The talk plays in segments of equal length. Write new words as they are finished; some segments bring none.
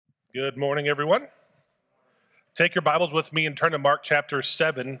Good morning, everyone. Take your Bibles with me and turn to Mark chapter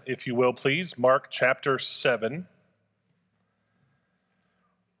 7, if you will, please. Mark chapter 7.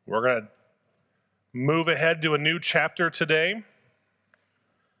 We're going to move ahead to a new chapter today.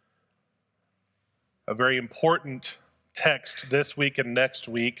 A very important text this week and next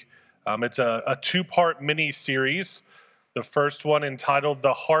week. It's a two-part mini-series. The first one entitled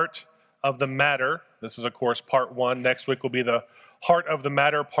The Heart of the Matter. This is, of course, part 1. Next week will be The Heart of the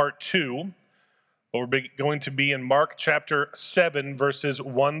Matter, part 2. But we're going to be in Mark chapter 7, verses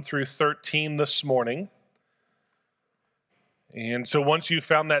 1 through 13 this morning. And so once you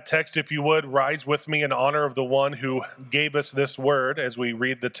found that text, if you would, rise with me in honor of the one who gave us this word as we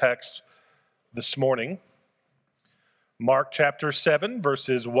read the text this morning. Mark chapter 7,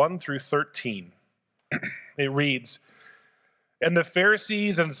 verses 1 through 13. It reads, "And the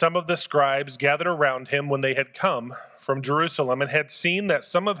Pharisees and some of the scribes gathered around him when they had come from Jerusalem and had seen that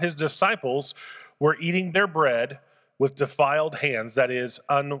some of his disciples were eating their bread with defiled hands, that is,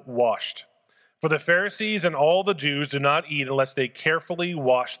 unwashed. For the Pharisees and all the Jews do not eat unless they carefully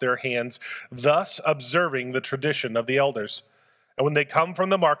wash their hands, thus observing the tradition of the elders. And when they come from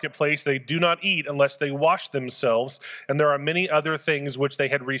the marketplace, they do not eat unless they wash themselves, and there are many other things which they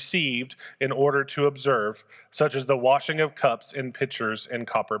had received in order to observe, such as the washing of cups and pitchers and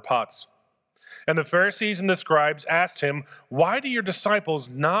copper pots. And the Pharisees and the scribes asked him, 'Why do your disciples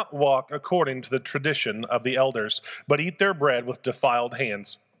not walk according to the tradition of the elders, but eat their bread with defiled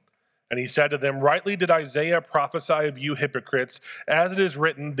hands?' And he said to them, 'Rightly did Isaiah prophesy of you hypocrites, as it is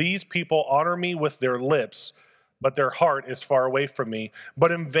written, these people honor me with their lips, but their heart is far away from me.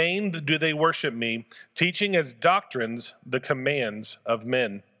 But in vain do they worship me, teaching as doctrines the commands of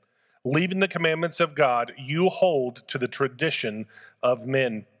men. Leaving the commandments of God, you hold to the tradition of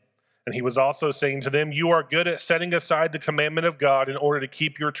men.' And he was also saying to them, 'You are good at setting aside the commandment of God in order to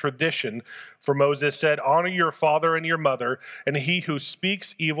keep your tradition. For Moses said, honor your father and your mother, and he who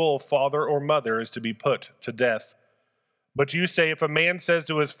speaks evil of father or mother is to be put to death. But you say, if a man says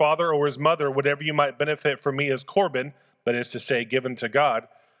to his father or his mother, whatever you might benefit from me is Corban, that is to say, given to God,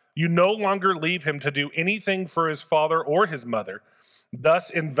 you no longer leave him to do anything for his father or his mother, thus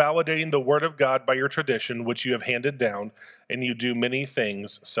invalidating the word of God by your tradition, which you have handed down, and you do many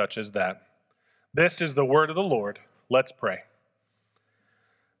things such as that.' This is the word of the Lord. Let's pray.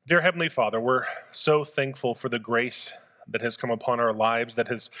 Dear Heavenly Father, we're so thankful for the grace that has come upon our lives, that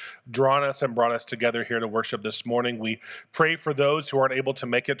has drawn us and brought us together here to worship this morning. We pray for those who aren't able to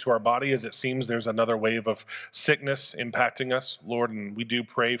make it to our body, as it seems there's another wave of sickness impacting us, Lord, and we do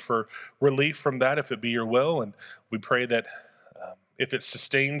pray for relief from that if it be your will, and we pray that if it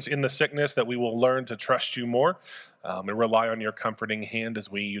sustains in the sickness, that we will learn to trust you more and rely on your comforting hand as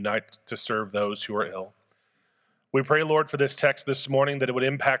we unite to serve those who are ill. We pray, Lord, for this text this morning, that it would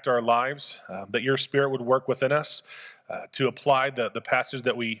impact our lives, that your Spirit would work within us to apply the passage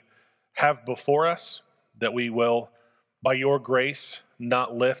that we have before us, that we will, by your grace,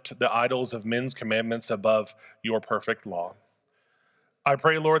 not lift the idols of men's commandments above your perfect law. I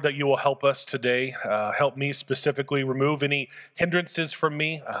pray, Lord, that you will help us today, help me specifically, remove any hindrances from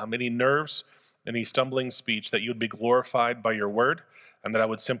me, any nerves, any stumbling speech, that you would be glorified by your word, and that I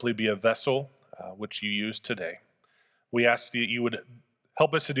would simply be a vessel which you use today. We ask that you would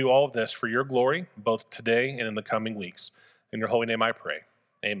help us to do all of this for your glory, both today and in the coming weeks. In your holy name I pray.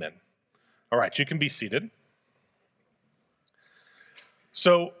 Amen. All right, you can be seated.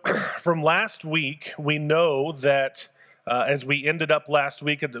 So from last week, we know that as we ended up last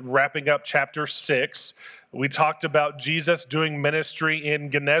week at wrapping up chapter 6, we talked about Jesus doing ministry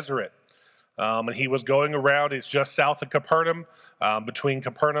in Gennesaret. And he was going around. It's just south of Capernaum, between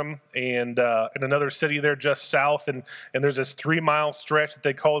Capernaum and another city there just south. And there's this 3-mile stretch that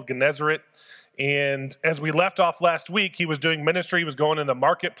they called Gennesaret. And as we left off last week, he was doing ministry. He was going in the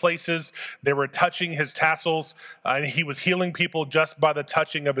marketplaces. They were touching his tassels. And he was healing people just by the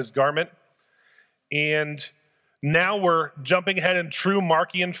touching of his garment. And now we're jumping ahead in true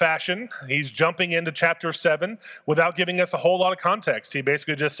Markian fashion. He's jumping into chapter 7 without giving us a whole lot of context. He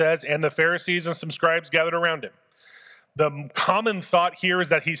basically just says, and the Pharisees and some scribes gathered around him. The common thought here is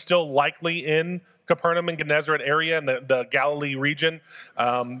that he's still likely in Capernaum and Gennesaret area in the Galilee region,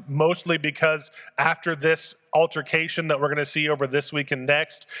 mostly because after this altercation that we're going to see over this week and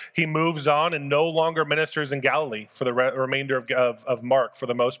next, he moves on and no longer ministers in Galilee for the remainder of Mark for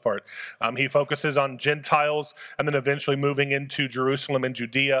the most part. He focuses on Gentiles and then eventually moving into Jerusalem and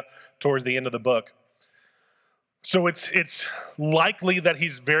Judea towards the end of the book. So it's likely that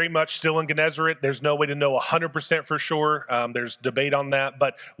he's very much still in Gennesaret. There's no way to know 100% for sure. There's debate on that,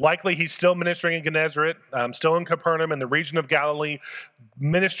 but likely he's still ministering in Gennesaret, still in Capernaum in the region of Galilee,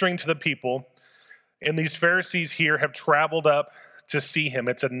 ministering to the people. And these Pharisees here have traveled up to see him.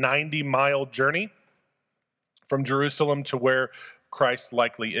 It's a 90-mile journey from Jerusalem to where Christ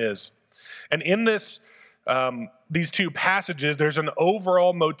likely is. And in these two passages, there's an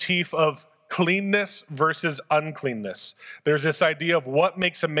overall motif of cleanness versus uncleanness. There's this idea of what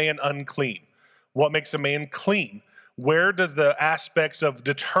makes a man unclean, what makes a man clean. Where does the aspects of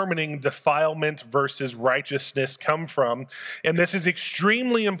determining defilement versus righteousness come from? And this is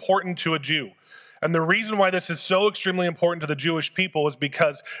extremely important to a Jew. And the reason why this is so extremely important to the Jewish people is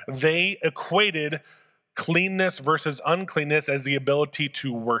because they equated cleanness versus uncleanness as the ability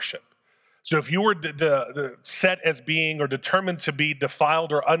to worship. So if you were set as being or determined to be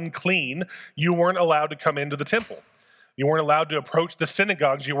defiled or unclean, you weren't allowed to come into the temple. You weren't allowed to approach the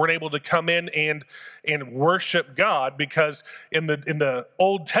synagogues. You weren't able to come in and worship God, because in the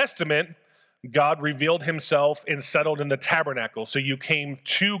Old Testament, God revealed himself and settled in the tabernacle. So you came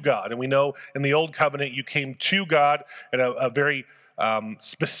to God. And we know in the Old Covenant, you came to God in a very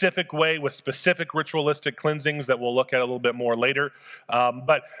specific way with specific ritualistic cleansings that we'll look at a little bit more later.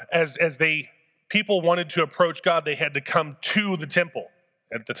 But as people wanted to approach God, they had to come to the temple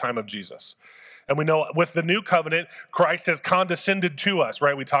at the time of Jesus. And we know with the new covenant, Christ has condescended to us,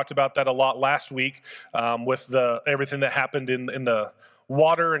 right? We talked about that a lot last week with everything that happened in the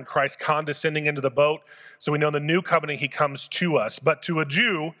water and Christ condescending into the boat. So we know in the new covenant, he comes to us. But to a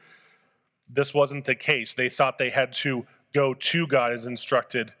Jew, this wasn't the case. They thought they had to go to God as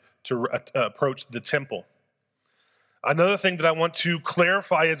instructed to approach the temple. Another thing that I want to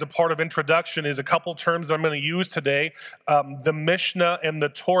clarify as a part of introduction is a couple terms that I'm going to use today, the Mishnah and the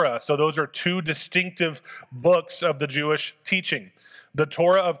Torah. So those are two distinctive books of the Jewish teaching. The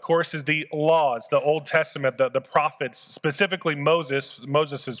Torah, of course, is the laws, the Old Testament, the prophets, specifically Moses.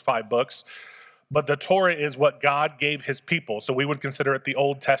 Moses is 5 books. But the Torah is what God gave his people. So we would consider it the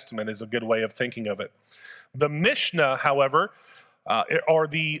Old Testament is a good way of thinking of it. The Mishnah, however, are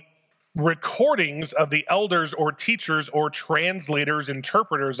the recordings of the elders or teachers or translators,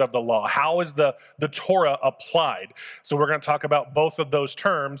 interpreters of the law. How is the Torah applied? So we're going to talk about both of those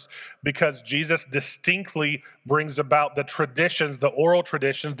terms because Jesus distinctly brings about the traditions, the oral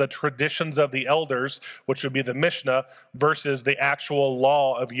traditions, the traditions of the elders, which would be the Mishnah, versus the actual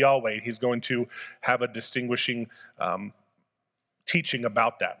law of Yahweh. He's going to have a distinguishing teaching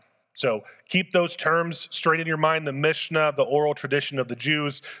about that. So keep those terms straight in your mind, the Mishnah, the oral tradition of the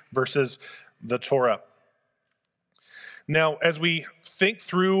Jews versus the Torah. Now, as we think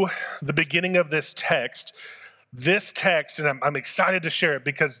through the beginning of this text, and I'm excited to share it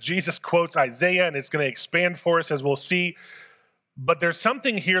because Jesus quotes Isaiah and it's going to expand for us as we'll see. But there's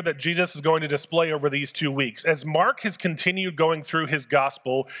something here that Jesus is going to display over these 2 weeks. As Mark has continued going through his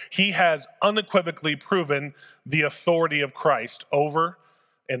gospel, he has unequivocally proven the authority of Christ over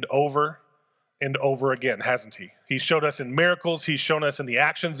and over and over again, hasn't he? He showed us in miracles, he's shown us in the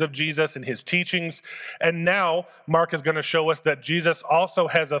actions of Jesus and his teachings, and now Mark is going to show us that Jesus also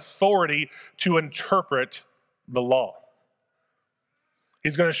has authority to interpret the law.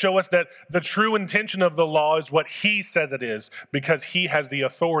 He's going to show us that the true intention of the law is what he says it is, because he has the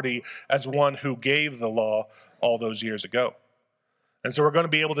authority as one who gave the law all those years ago. And so we're going to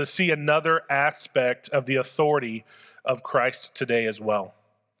be able to see another aspect of the authority of Christ today as well.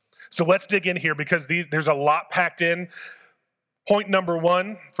 So let's dig in here because there's a lot packed in. Point number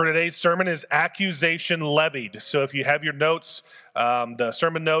 1 for today's sermon is accusation levied. So if you have your notes, the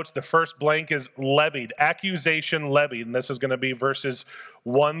sermon notes, the first blank is levied, accusation levied. And this is going to be verses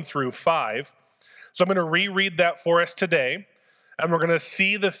 1 through 5. So I'm going to reread that for us today. And we're going to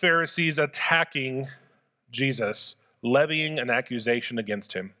see the Pharisees attacking Jesus, levying an accusation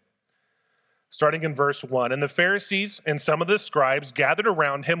against him. Starting in verse 1, and the Pharisees and some of the scribes gathered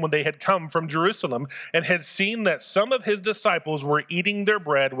around him when they had come from Jerusalem and had seen that some of his disciples were eating their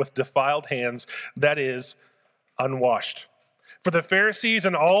bread with defiled hands, that is, unwashed. For the Pharisees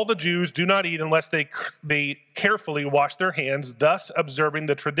and all the Jews do not eat unless they carefully wash their hands, thus observing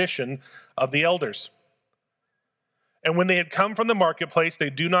the tradition of the elders. And when they had come from the marketplace, they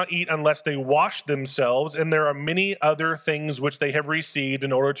do not eat unless they wash themselves, and there are many other things which they have received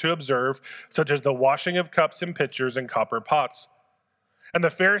in order to observe, such as the washing of cups and pitchers and copper pots. And the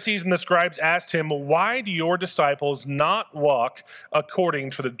Pharisees and the scribes asked him, why do your disciples not walk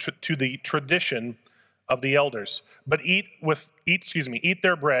according to the tradition of the elders, but eat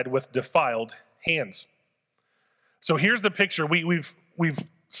their bread with defiled hands? So here's the picture. We've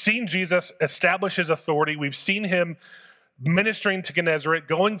seen Jesus establish his authority. We've seen him ministering to Gennesaret,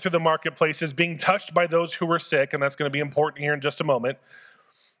 going through the marketplaces, being touched by those who were sick, and that's going to be important here in just a moment.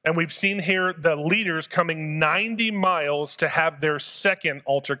 And we've seen here the leaders coming 90 miles to have their second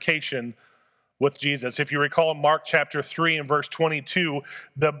altercation with Jesus. If you recall Mark chapter 3 and verse 22,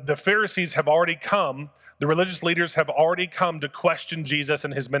 the Pharisees have already come, the religious leaders have already come to question Jesus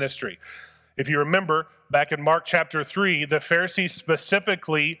and his ministry. If you remember, back in Mark chapter 3, the Pharisees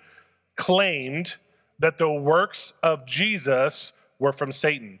specifically claimed that the works of Jesus were from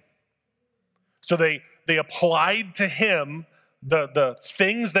Satan. So they applied to him the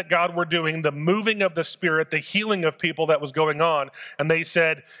things that God were doing, the moving of the Spirit, the healing of people that was going on. And they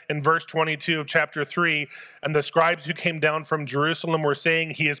said in verse 22 of chapter 3, and the scribes who came down from Jerusalem were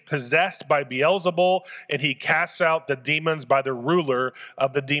saying, he is possessed by Beelzebul, and he casts out the demons by the ruler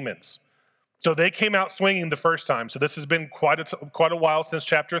of the demons. So they came out swinging the first time. So this has been quite a while since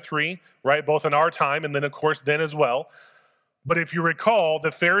chapter 3, right? Both in our time and then, of course, then as well. But if you recall,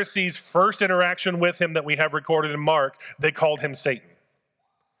 the Pharisees' first interaction with him that we have recorded in Mark, they called him Satan.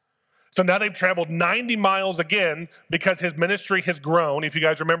 So now they've traveled 90 miles again because his ministry has grown. If you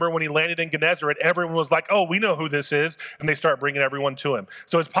guys remember when he landed in Gennesaret, everyone was like, oh, we know who this is. And they start bringing everyone to him.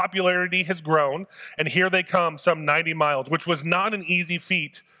 So his popularity has grown. And here they come some 90 miles, which was not an easy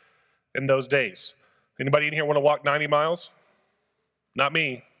feat in those days. Anybody in here want to walk 90 miles? Not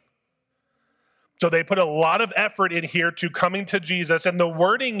me. So they put a lot of effort in here to coming to Jesus. And the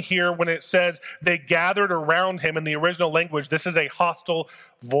wording here, when it says they gathered around him in the original language, this is a hostile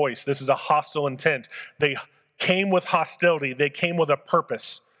voice. This is a hostile intent. They came with hostility. They came with a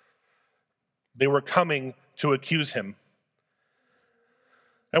purpose. They were coming to accuse him.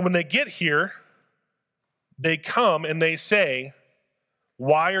 And when they get here, they come and they say,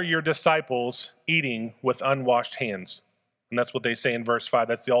 why are your disciples eating with unwashed hands? And that's what they say in verse 5.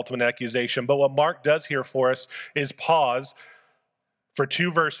 That's the ultimate accusation. But what Mark does here for us is pause for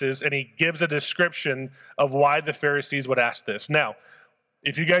 2 verses, and he gives a description of why the Pharisees would ask this. Now,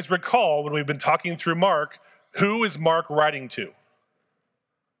 if you guys recall, when we've been talking through Mark, who is Mark writing to?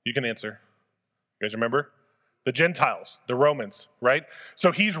 You can answer. You guys remember? The Gentiles, the Romans, right?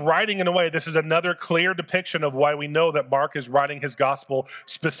 So he's writing in a way, this is another clear depiction of why we know that Mark is writing his gospel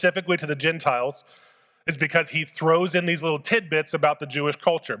specifically to the Gentiles, is because he throws in these little tidbits about the Jewish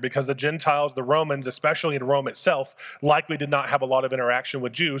culture, because the Gentiles, the Romans, especially in Rome itself, likely did not have a lot of interaction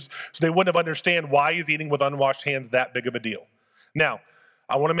with Jews, so they wouldn't have understand why he's eating with unwashed hands that big of a deal. Now,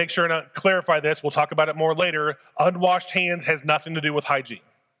 I want to make sure and clarify this. We'll talk about it more later. Unwashed hands has nothing to do with hygiene.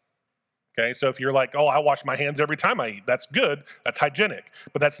 Okay, so if you're like, oh, I wash my hands every time I eat, that's good, that's hygienic,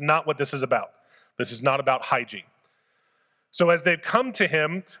 but that's not what this is about. This is not about hygiene. So as they've come to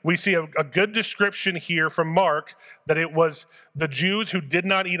him, we see a good description here from Mark that it was the Jews who did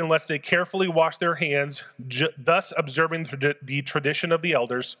not eat unless they carefully washed their hands, thus observing the tradition of the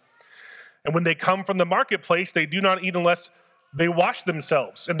elders. And when they come from the marketplace, they do not eat unless they wash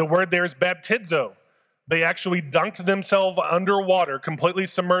themselves. And the word there is baptizo. They actually dunked themselves underwater, completely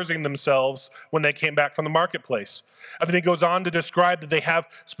submerging themselves when they came back from the marketplace. And then he goes on to describe that they have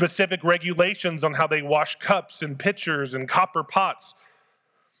specific regulations on how they wash cups and pitchers and copper pots.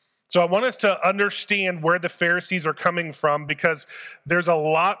 So I want us to understand where the Pharisees are coming from, because there's a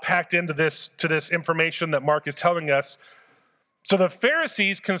lot packed into this information that Mark is telling us. So the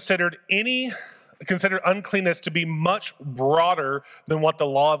Pharisees considered uncleanness to be much broader than what the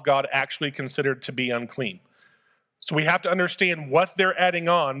law of God actually considered to be unclean. So we have to understand what they're adding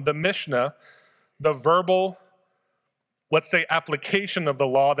on. The Mishnah, the verbal, let's say, application of the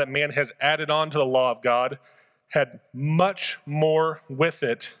law that man has added on to the law of God, had much more with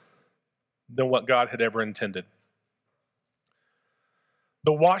it than what God had ever intended.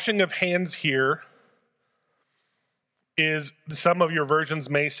 The washing of hands here is, some of your versions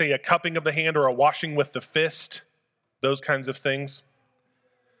may say, a cupping of the hand or a washing with the fist, those kinds of things.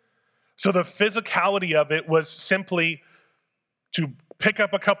 So the physicality of it was simply to pick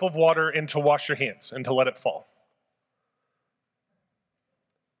up a cup of water and to wash your hands and to let it fall.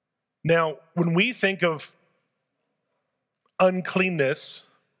 Now, when we think of uncleanness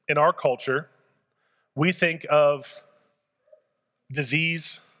in our culture, we think of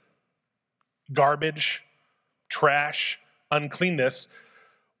disease, garbage, trash, uncleanness.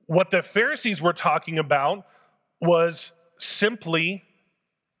 What the Pharisees were talking about was simply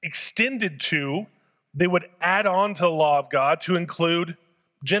extended to, they would add on to the law of God to include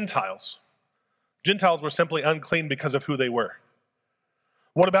Gentiles. Gentiles were simply unclean because of who they were.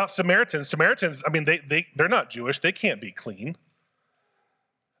 What about Samaritans? Samaritans, I mean, they're not Jewish. They can't be clean.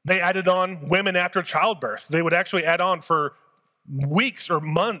 They added on women after childbirth. They would actually add on for weeks or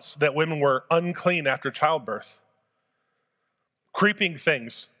months that women were unclean after childbirth. Creeping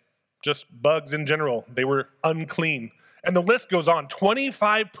things, just bugs in general, they were unclean. And the list goes on.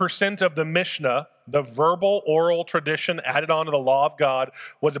 25% of the Mishnah, the verbal oral tradition added on to the law of God,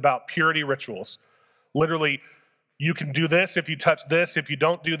 was about purity rituals. Literally, you can do this if you touch this, if you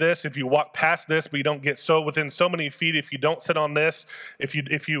don't do this, if you walk past this, but you don't get so within so many feet, if you don't sit on this,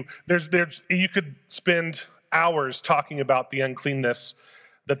 you could spend hours talking about the uncleanness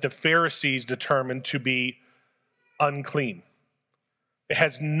that the Pharisees determined to be unclean. It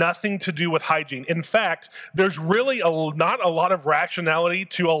has nothing to do with hygiene. In fact, there's really not a lot of rationality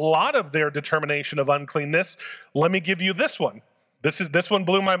to a lot of their determination of uncleanness. Let me give you this one. This one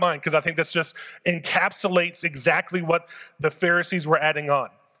blew my mind because I think this just encapsulates exactly what the Pharisees were adding on.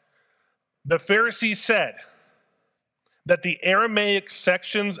 The Pharisees said that the Aramaic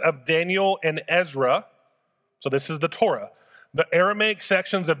sections of Daniel and Ezra, so this is the Torah, the Aramaic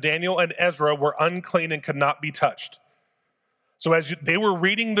sections of Daniel and Ezra were unclean and could not be touched. So as they were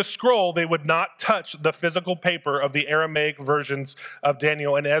reading the scroll, they would not touch the physical paper of the Aramaic versions of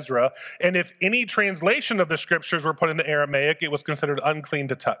Daniel and Ezra. And if any translation of the scriptures were put into Aramaic, it was considered unclean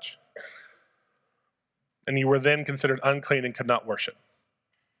to touch. And you were then considered unclean and could not worship.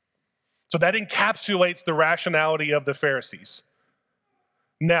 So that encapsulates the rationality of the Pharisees.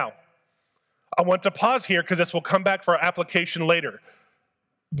 Now, I want to pause here because this will come back for our application later.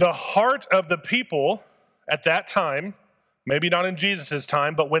 The heart of the people at that time, maybe not in Jesus'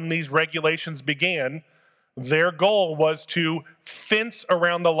 time, but when these regulations began, their goal was to fence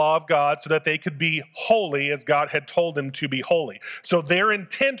around the law of God so that they could be holy as God had told them to be holy. So their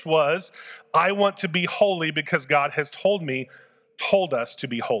intent was, I want to be holy because God has told us to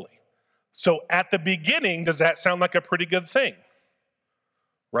be holy. So at the beginning, does that sound like a pretty good thing?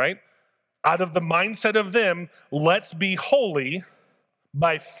 Right? Out of the mindset of them, let's be holy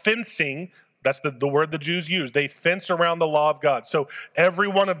by fencing. That's the word the Jews use. They fence around the law of God. So every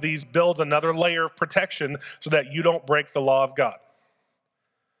one of these builds another layer of protection so that you don't break the law of God.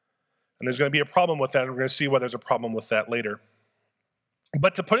 And there's going to be a problem with that, and we're going to see why there's a problem with that later.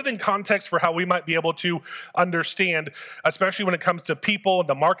 But to put it in context for how we might be able to understand, especially when it comes to people and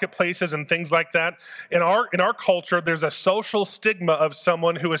the marketplaces and things like that, in our culture, there's a social stigma of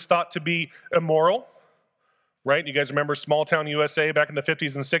someone who is thought to be immoral. Right? You guys remember small town USA back in the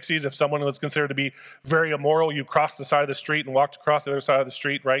 50s and 60s? If someone was considered to be very immoral, you crossed the side of the street and walked across the other side of the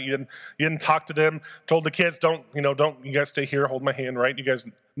street, right? You didn't talk to them, told the kids, don't you guys stay here, hold my hand, right? You guys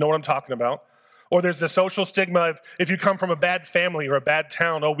know what I'm talking about. Or there's the social stigma of if you come from a bad family or a bad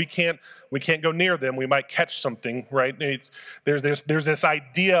town, we can't go near them, we might catch something, right? There's this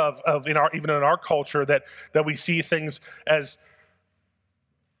idea of even in our culture that we see things as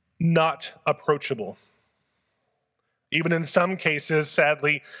not approachable. Even in some cases,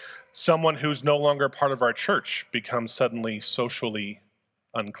 sadly, someone who's no longer part of our church becomes suddenly socially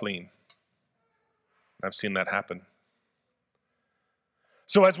unclean. I've seen that happen.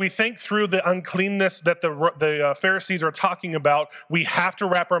 So as we think through the uncleanness that the Pharisees are talking about, we have to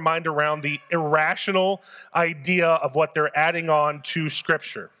wrap our mind around the irrational idea of what they're adding on to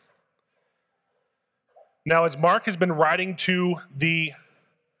Scripture. Now, as Mark has been writing to the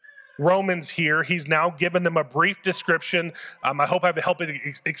Romans here, he's now given them a brief description. I hope I've helped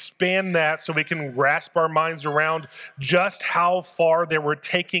expand that so we can grasp our minds around just how far they were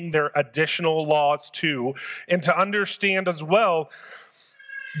taking their additional laws to, and to understand as well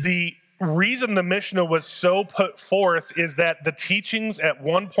the reason the Mishnah was so put forth is that the teachings at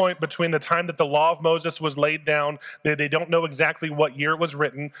one point between the time that the law of Moses was laid down, they don't know exactly what year it was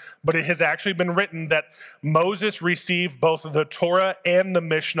written, but it has actually been written that Moses received both the Torah and the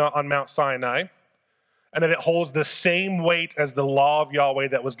Mishnah on Mount Sinai, and that it holds the same weight as the law of Yahweh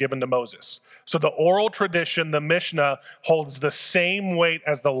that was given to Moses. So the oral tradition, the Mishnah, holds the same weight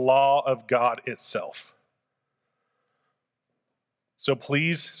as the law of God itself. So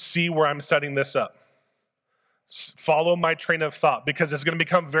please see where I'm setting this up. Follow my train of thought, because it's going to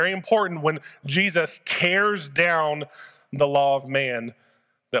become very important when Jesus tears down the law of man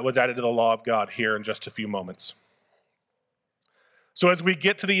that was added to the law of God here in just a few moments. So as we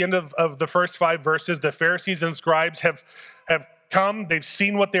get to the end of the first 5 verses, the Pharisees and scribes have come, they've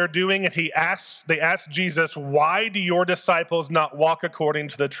seen what they're doing, and they ask Jesus, why do your disciples not walk according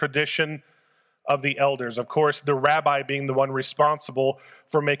to the tradition of the elders? Of course, the rabbi being the one responsible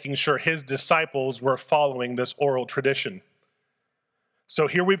for making sure his disciples were following this oral tradition. So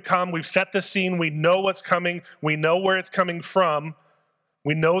here we've set the scene, we know what's coming, we know where it's coming from,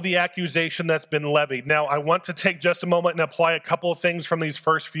 We know the accusation that's been levied. Now, I want to take just a moment and apply a couple of things from these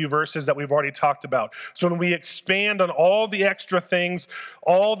first few verses that we've already talked about. So when we expand on all the extra things,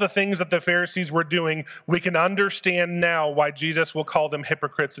 all the things that the Pharisees were doing, we can understand now why Jesus will call them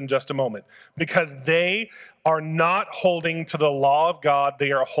hypocrites in just a moment. Because they are not holding to the law of God,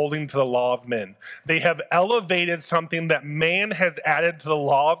 they are holding to the law of men. They have elevated something that man has added to the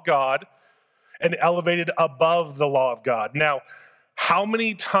law of God and elevated above the law of God. Now, how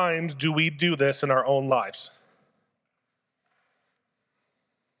many times do we do this in our own lives?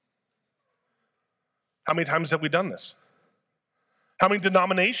 How many times have we done this? How many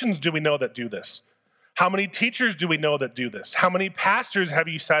denominations do we know that do this? How many teachers do we know that do this? How many pastors have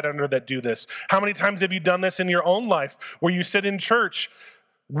you sat under that do this? How many times have you done this in your own life where you sit in church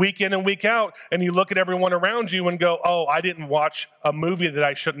week in and week out and you look at everyone around you and go, oh, I didn't watch a movie that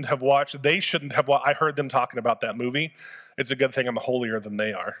I shouldn't have watched. They shouldn't have watched. I heard them talking about that movie. It's a good thing I'm holier than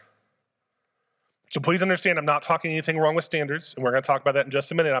they are. So please understand, I'm not talking anything wrong with standards, and we're going to talk about that in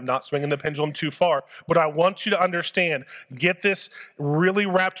just a minute. I'm not swinging the pendulum too far, but I want you to understand, get this really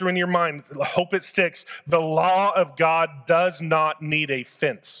wrapped in your mind. I hope it sticks. The law of God does not need a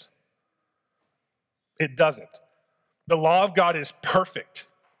fence. It doesn't. The law of God is perfect,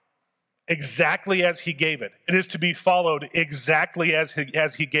 exactly as he gave it. It is to be followed exactly as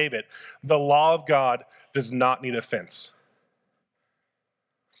he gave it. The law of God does not need a fence.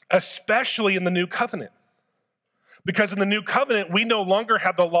 Especially in the new covenant. Because in the new covenant, we no longer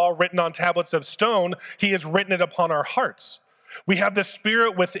have the law written on tablets of stone. He has written it upon our hearts. We have the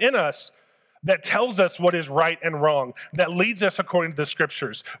Spirit within us that tells us what is right and wrong, that leads us according to the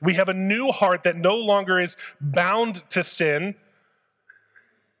scriptures. We have a new heart that no longer is bound to sin.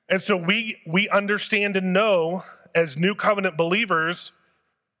 And so we understand and know as new covenant believers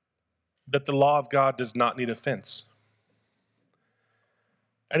that the law of God does not need a fence.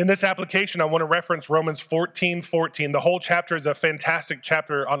 And in this application, I want to reference Romans 14:14. The whole chapter is a fantastic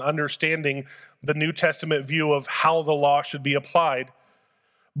chapter on understanding the New Testament view of how the law should be applied.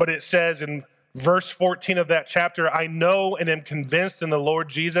 But it says in verse 14 of that chapter, I know and am convinced in the Lord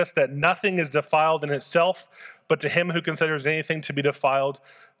Jesus that nothing is defiled in itself, but to him who considers anything to be defiled,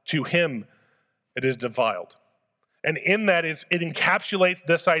 to him it is defiled. And in that it encapsulates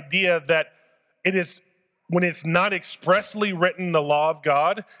this idea that it is, when it's not expressly written in the law of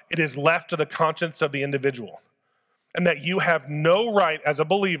God, it is left to the conscience of the individual. And that you have no right as a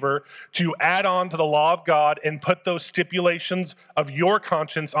believer to add on to the law of God and put those stipulations of your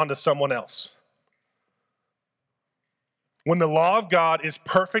conscience onto someone else. When the law of God is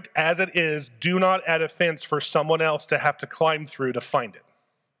perfect as it is, do not add a fence for someone else to have to climb through to find it.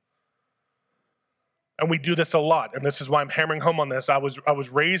 And we do this a lot, and this is why I'm hammering home on this. I was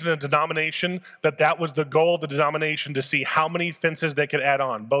raised in a denomination that was the goal of the denomination, to see how many fences they could add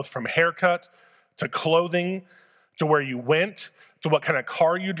on, both from haircut to clothing to where you went, to what kind of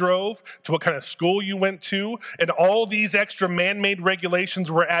car you drove, to what kind of school you went to, and all these extra man-made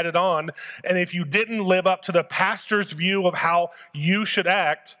regulations were added on. And if you didn't live up to the pastor's view of how you should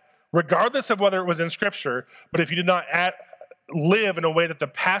act, regardless of whether it was in Scripture, but if you did not live in a way that the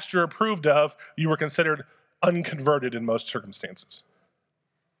pastor approved of, you were considered unconverted in most circumstances.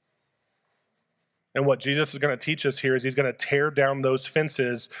 And what Jesus is going to teach us here is he's going to tear down those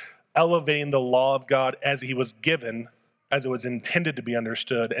fences, elevating the law of God as he was given, as it was intended to be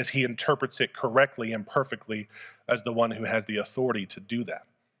understood, as he interprets it correctly and perfectly as the one who has the authority to do that.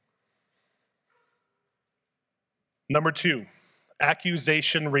 Number 2,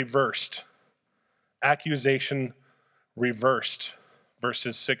 accusation reversed. Accusation reversed,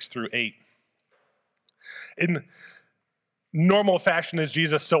 verses 6 through 8. In normal fashion, as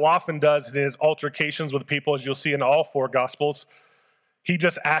Jesus so often does in his altercations with people, as you'll see in all 4 Gospels, he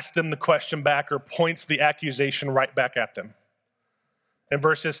just asks them the question back or points the accusation right back at them. In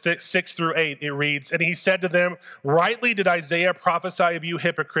verses 6 through 8, it reads, and he said to them, rightly did Isaiah prophesy of you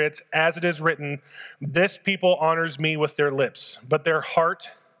hypocrites, as it is written, this people honors me with their lips, but their heart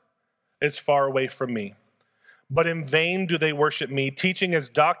is far away from me. But in vain do they worship me, teaching as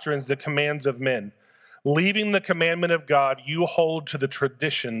doctrines the commands of men. Leaving the commandment of God, you hold to the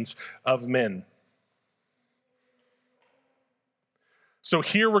traditions of men. So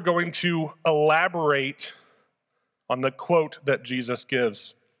here we're going to elaborate on the quote that Jesus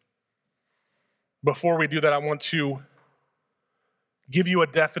gives. Before we do that, I want to give you a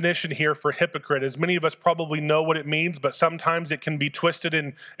definition here for hypocrite. As many of us probably know what it means, but sometimes it can be twisted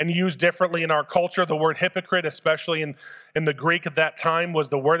and used differently in our culture. The word hypocrite, especially in the Greek at that time, was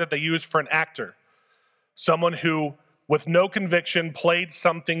the word that they used for an actor. Someone who with no conviction, played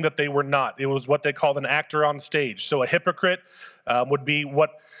something that they were not. It was what they called an actor on stage. So a hypocrite would be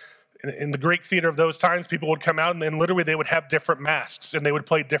what, in the Greek theater of those times, people would come out and then literally they would have different masks and they would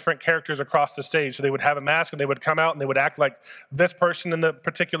play different characters across the stage. So they would have a mask and they would come out and they would act like this person in the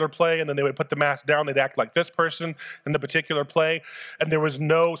particular play, and then they would put the mask down, they'd act like this person in the particular play. And there was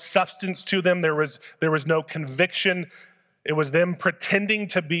no substance to them, there was no conviction. It was them pretending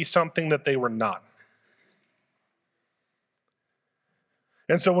to be something that they were not.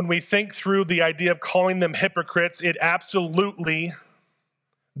 And so when we think through the idea of calling them hypocrites, it absolutely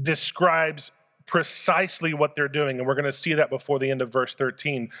describes precisely what they're doing. And we're going to see that before the end of verse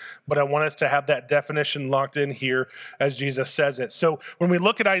 13. But I want us to have that definition locked in here as Jesus says it. So when we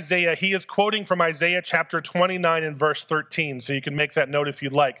look at Isaiah, he is quoting from Isaiah chapter 29 and verse 13. So you can make that note if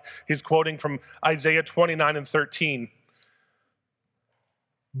you'd like. He's quoting from Isaiah 29 and 13.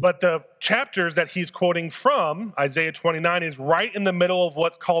 But the chapters that he's quoting from, Isaiah 29, is right in the middle of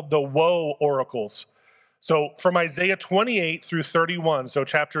what's called the woe oracles. So from Isaiah 28 through 31, so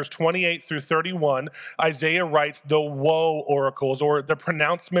chapters 28 through 31, Isaiah writes the woe oracles, or the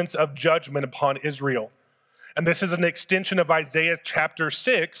pronouncements of judgment upon Israel. And this is an extension of Isaiah chapter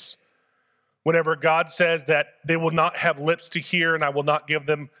 6, whenever God says that they will not have lips to hear, and I will not give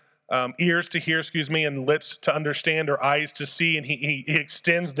them ears to hear, and lips to understand, or eyes to see. And he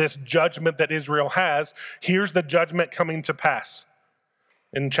extends this judgment that Israel has. Here's the judgment coming to pass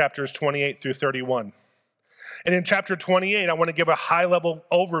in chapters 28 through 31. And in chapter 28, I want to give a high-level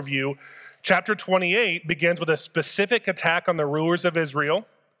overview. Chapter 28 begins with a specific attack on the rulers of Israel,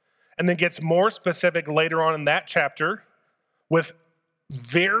 and then gets more specific later on in that chapter with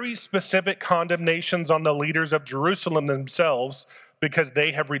very specific condemnations on the leaders of Jerusalem themselves, because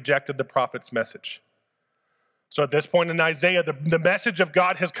they have rejected the prophet's message. So at this point in Isaiah, the message of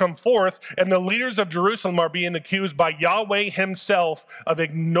God has come forth, and the leaders of Jerusalem are being accused by Yahweh himself of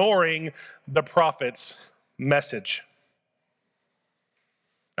ignoring the prophet's message.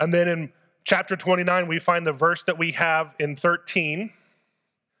 And then in chapter 29, we find the verse that we have in 13.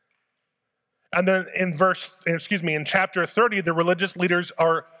 And then in chapter 30, the religious leaders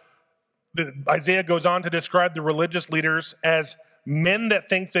Isaiah goes on to describe the religious leaders as men that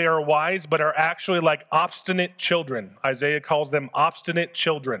think they are wise, but are actually like obstinate children. Isaiah calls them obstinate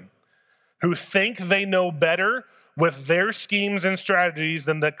children who think they know better with their schemes and strategies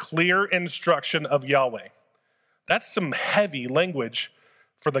than the clear instruction of Yahweh. That's some heavy language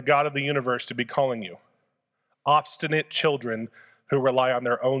for the God of the universe to be calling you. Obstinate children who rely on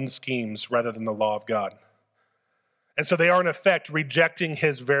their own schemes rather than the law of God. And so they are in effect rejecting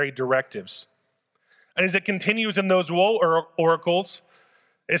his very directives. And as it continues in those woe oracles,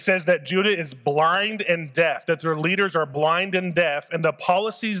 it says that Judah is blind and deaf, that their leaders are blind and deaf, and the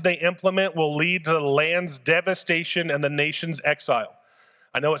policies they implement will lead to the land's devastation and the nation's exile.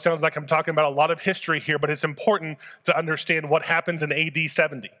 I know it sounds like I'm talking about a lot of history here, but it's important to understand what happens in AD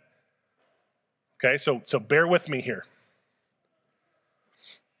 70. Okay, so bear with me here.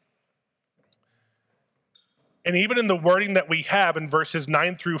 And even in the wording that we have in verses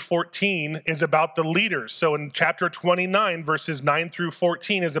 9 through 14 is about the leaders. So in chapter 29, verses 9 through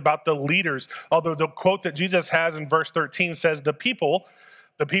 14 is about the leaders. Although the quote that Jesus has in verse 13 says the people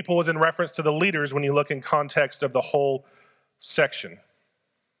is in reference to the leaders when you look in context of the whole section.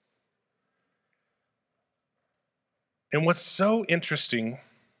 And what's so interesting,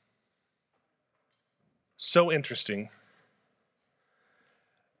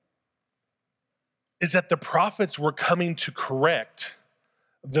 is that the prophets were coming to correct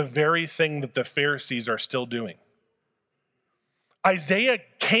the very thing that the Pharisees are still doing. Isaiah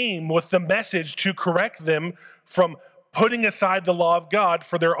came with the message to correct them from putting aside the law of God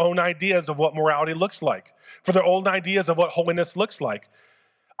for their own ideas of what morality looks like, for their own ideas of what holiness looks like.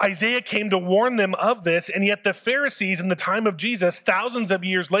 Isaiah came to warn them of this, and yet the Pharisees in the time of Jesus, thousands of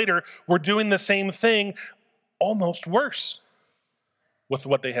years later, were doing the same thing, almost worse, with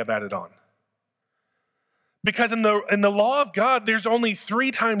what they have added on. Because in the law of God, there's only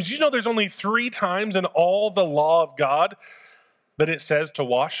 3 times. There's only 3 times in all the law of God that it says to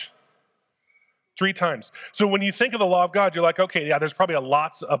wash? 3 times. So when you think of the law of God, you're like, okay, yeah, there's probably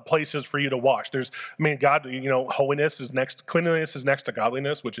lots of places for you to wash. God, cleanliness is next to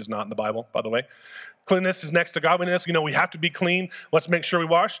godliness, which is not in the Bible, by the way. Cleanliness is next to godliness. We have to be clean. Let's make sure we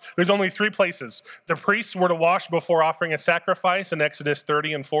wash. There's only 3 places. The priests were to wash before offering a sacrifice in Exodus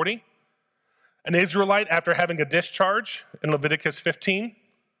 30 and 40. An Israelite after having a discharge in Leviticus 15.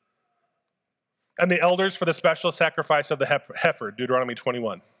 And the elders for the special sacrifice of the heifer, Deuteronomy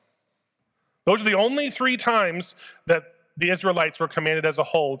 21. Those are the only 3 times that the Israelites were commanded as a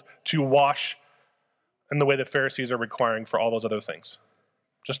whole to wash in the way the Pharisees are requiring for all those other things.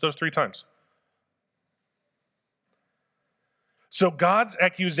 Just those 3 times. So God's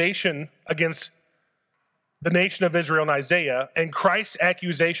accusation against the nation of Israel in Isaiah and Christ's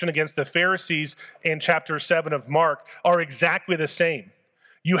accusation against the Pharisees in chapter 7 of Mark are exactly the same.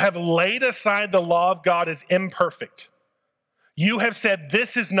 You have laid aside the law of God as imperfect. You have said,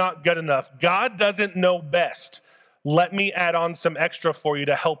 this is not good enough. God doesn't know best. Let me add on some extra for you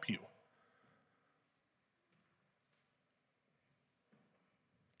to help you.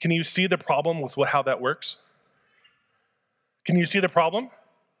 Can you see the problem with how that works? Can you see the problem?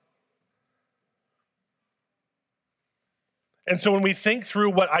 And so when we think through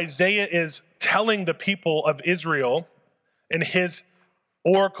what Isaiah is telling the people of Israel in his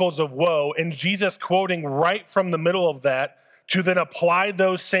oracles of woe, and Jesus quoting right from the middle of that to then apply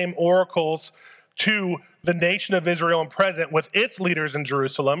those same oracles to the nation of Israel and present with its leaders in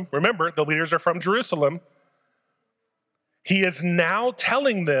Jerusalem. Remember, the leaders are from Jerusalem. He is now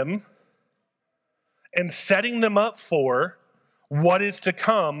telling them and setting them up for what is to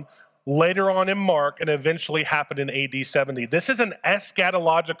come later on in Mark and eventually happen in AD 70. This is an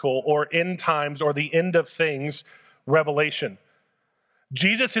eschatological or end times or the end of things revelation.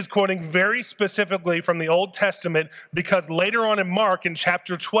 Jesus is quoting very specifically from the Old Testament because later on in Mark in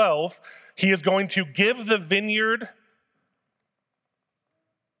chapter 12, he is going to give the vineyard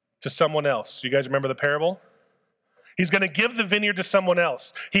to someone else. You guys remember the parable? He's going to give the vineyard to someone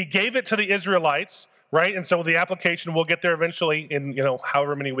else. He gave it to the Israelites, right? And so the application, we'll get there eventually in,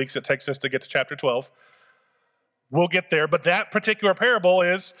 however many weeks it takes us to get to chapter 12. We'll get there. But that particular parable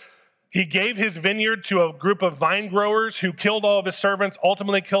is he gave his vineyard to a group of vine growers who killed all of his servants,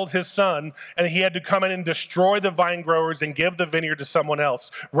 ultimately killed his son, and he had to come in and destroy the vine growers and give the vineyard to someone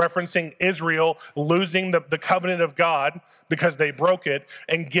else, referencing Israel losing the covenant of God because they broke it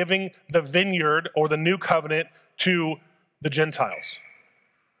and giving the vineyard or the new covenant to the Gentiles.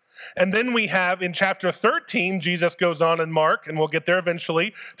 And then we have in chapter 13, Jesus goes on in Mark, and we'll get there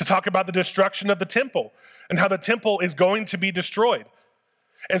eventually, to talk about the destruction of the temple and how the temple is going to be destroyed.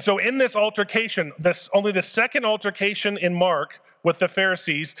 And so in this altercation, only the second altercation in Mark with the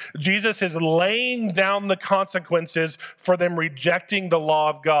Pharisees, Jesus is laying down the consequences for them rejecting the law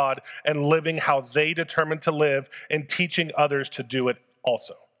of God and living how they determined to live and teaching others to do it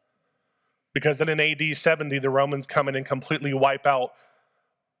also. Because then in AD 70, the Romans come in and completely wipe out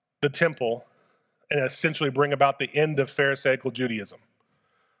the temple and essentially bring about the end of Pharisaical Judaism.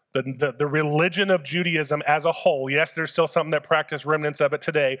 The religion of Judaism as a whole, yes, there's still something that practice remnants of it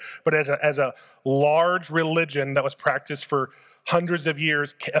today, but as a large religion that was practiced for hundreds of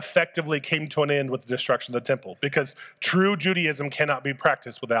years effectively came to an end with the destruction of the temple, because true Judaism cannot be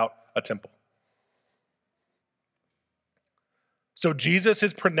practiced without a temple. So Jesus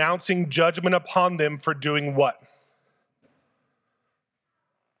is pronouncing judgment upon them for doing what?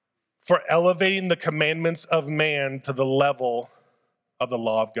 For elevating the commandments of man to the level of the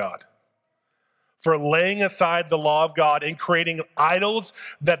law of God. For laying aside the law of God and creating idols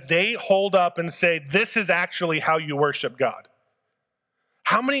that they hold up and say, this is actually how you worship God.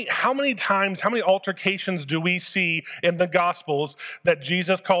 How many times, how many altercations do we see in the Gospels that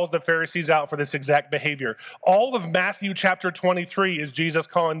Jesus calls the Pharisees out for this exact behavior? All of Matthew chapter 23 is Jesus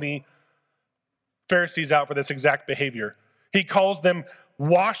calling the Pharisees out for this exact behavior. He calls them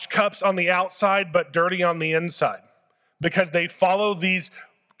washed cups on the outside, but dirty on the inside, because they follow these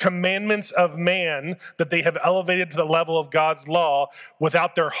commandments of man that they have elevated to the level of God's law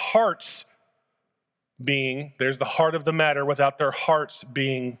without their hearts being, there's the heart of the matter, without their hearts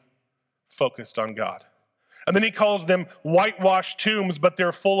being focused on God. And then he calls them whitewashed tombs, but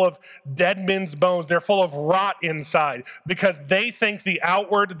they're full of dead men's bones. They're full of rot inside because they think the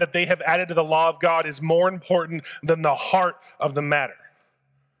outward that they have added to the law of God is more important than the heart of the matter.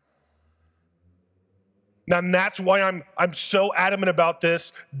 Now, and that's why I'm so adamant about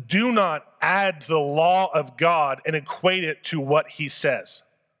this. Do not add the law of God and equate it to what he says.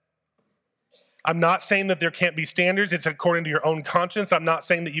 I'm not saying that there can't be standards. It's according to your own conscience. I'm not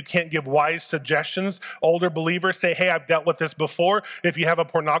saying that you can't give wise suggestions. Older believers say, hey, I've dealt with this before. If you have a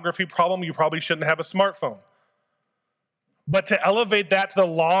pornography problem, you probably shouldn't have a smartphone. But to elevate that to the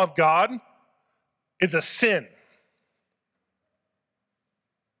law of God is a sin.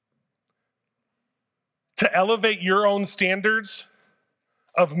 To elevate your own standards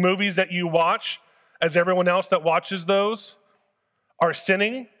of movies that you watch as everyone else that watches those are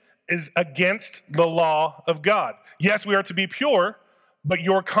sinning is against the law of God. Yes, we are to be pure, but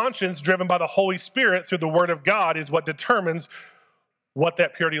your conscience, driven by the Holy Spirit through the Word of God, is what determines what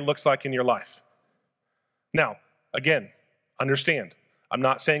that purity looks like in your life. Now, again, understand, I'm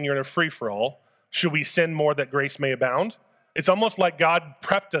not saying you're in a free-for-all. Should we sin more that grace may abound? It's almost like God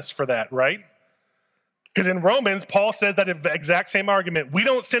prepped us for that, right? Because in Romans, Paul says that exact same argument. We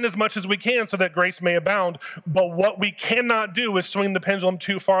don't sin as much as we can so that grace may abound, but what we cannot do is swing the pendulum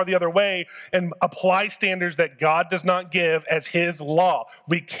too far the other way and apply standards that God does not give as his law.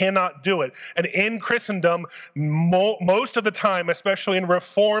 We cannot do it. And in Christendom, most of the time, especially in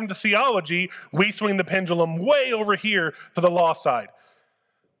Reformed theology, we swing the pendulum way over here to the law side.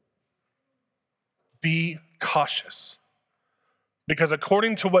 Be cautious. Because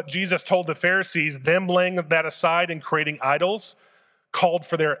according to what Jesus told the Pharisees, them laying that aside and creating idols called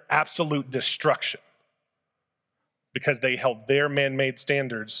for their absolute destruction because they held their man-made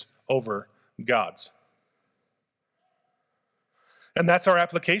standards over God's. And that's our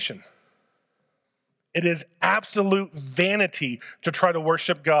application. It is absolute vanity to try to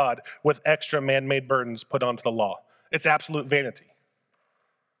worship God with extra man-made burdens put onto the law. It's absolute vanity.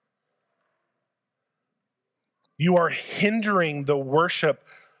 You are hindering the worship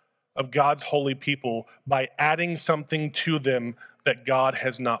of God's holy people by adding something to them that God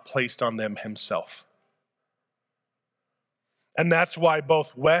has not placed on them himself. And that's why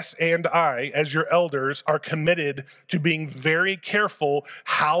both Wes and I, as your elders, are committed to being very careful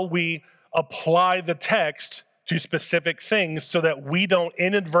how we apply the text to specific things so that we don't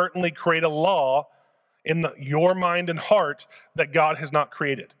inadvertently create a law in your mind and heart that God has not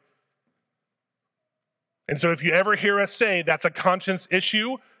created. And so if you ever hear us say that's a conscience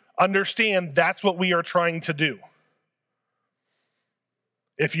issue, understand that's what we are trying to do.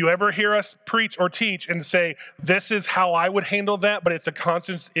 If you ever hear us preach or teach and say, this is how I would handle that, but it's a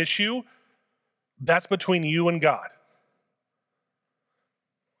conscience issue, that's between you and God.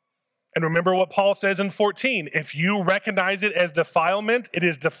 And remember what Paul says in 14, if you recognize it as defilement, it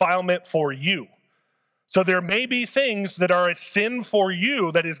is defilement for you. So there may be things that are a sin for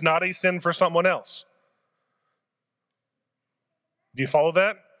you that is not a sin for someone else. Do you follow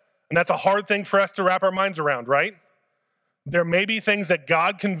that? And that's a hard thing for us to wrap our minds around, right? There may be things that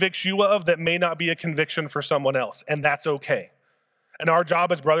God convicts you of that may not be a conviction for someone else, and that's okay. And our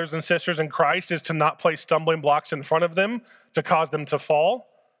job as brothers and sisters in Christ is to not place stumbling blocks in front of them to cause them to fall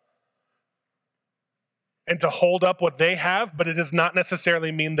and to hold up what they have, but it does not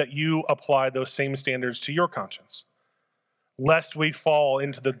necessarily mean that you apply those same standards to your conscience, lest we fall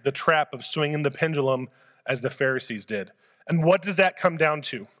into the trap of swinging the pendulum as the Pharisees did. And what does that come down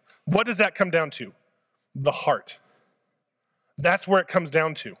to? What does that come down to? The heart. That's where it comes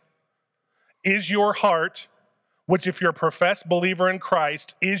down to. Is your heart, which if you're a professed believer in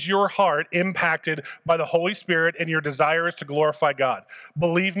Christ, is your heart impacted by the Holy Spirit and your desire is to glorify God?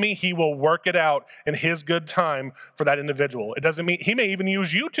 Believe me, he will work it out in his good time for that individual. It doesn't mean, he may even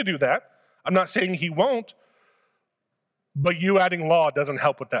use you to do that. I'm not saying he won't, but you adding law doesn't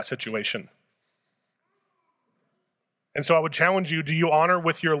help with that situation. And so I would challenge you, do you honor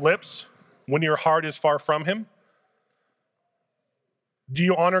with your lips when your heart is far from him? Do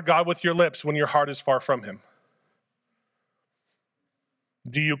you honor God with your lips when your heart is far from him?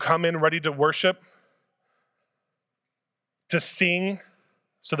 Do you come in ready to worship, to sing,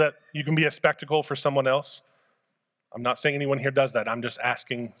 so that you can be a spectacle for someone else? I'm not saying anyone here does that. I'm just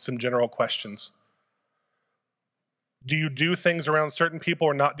asking some general questions. Do you do things around certain people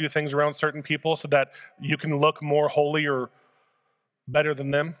or not do things around certain people so that you can look more holy or better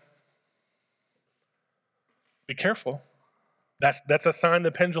than them? Be careful. That's a sign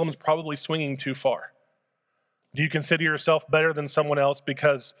the pendulum is probably swinging too far. Do you consider yourself better than someone else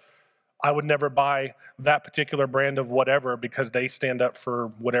because I would never buy that particular brand of whatever because they stand up for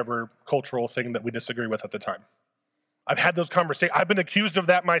whatever cultural thing that we disagree with at the time? I've had those conversations. I've been accused of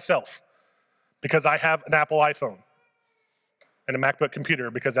that myself because I have an Apple iPhone and a MacBook computer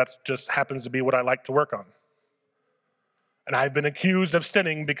because that just happens to be what I like to work on. And I've been accused of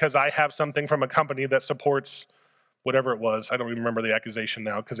sinning because I have something from a company that supports whatever it was. I don't even remember the accusation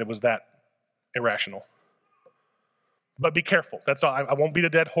now because it was that irrational. But be careful. That's all. I won't beat a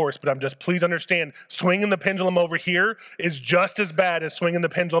dead horse, but I'm just, please understand, swinging the pendulum over here is just as bad as swinging the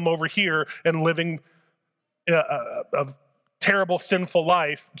pendulum over here and living a terrible, sinful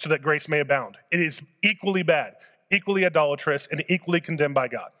life so that grace may abound. It is equally bad, equally idolatrous, and equally condemned by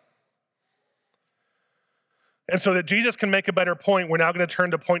God. And so that Jesus can make a better point, we're now going to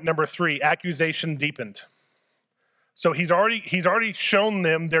turn to point number 3, accusation deepened. So he's already shown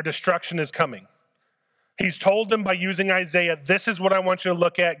them their destruction is coming. He's told them by using Isaiah, this is what I want you to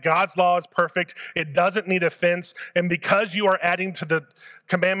look at. God's law is perfect. It doesn't need offense. And because you are adding to the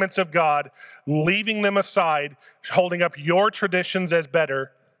commandments of God, leaving them aside, holding up your traditions as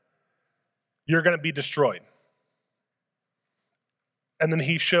better, you're going to be destroyed. And then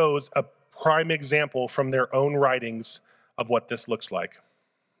he shows a prime example from their own writings of what this looks like.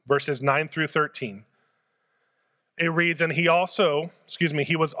 Verses 9 through 13. It reads, and he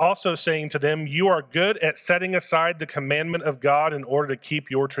was also saying to them, you are good at setting aside the commandment of God in order to keep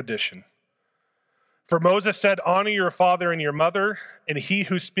your tradition. For Moses said, honor your father and your mother, and he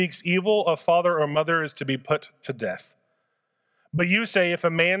who speaks evil of father or mother is to be put to death. But you say, if a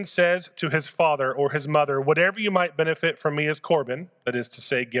man says to his father or his mother, whatever you might benefit from me is Corban, that is to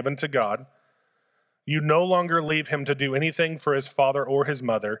say, given to God, you no longer leave him to do anything for his father or his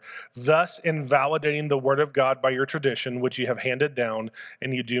mother, thus invalidating the word of God by your tradition, which you have handed down,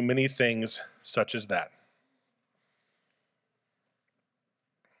 and you do many things such as that.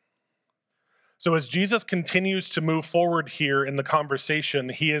 So as Jesus continues to move forward here in the conversation,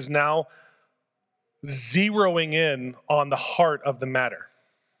 he is now zeroing in on the heart of the matter.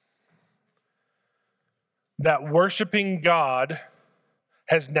 That worshiping God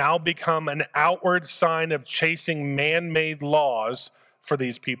has now become an outward sign of chasing man-made laws for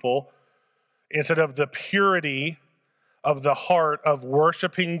these people instead of the purity of the heart of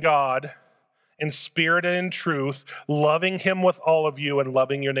worshiping God in spirit and in truth, loving him with all of you and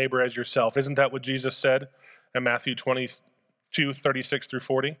loving your neighbor as yourself. Isn't that what Jesus said in Matthew 22, 36 through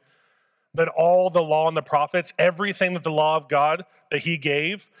 40? That all the law and the prophets, everything that the law of God that he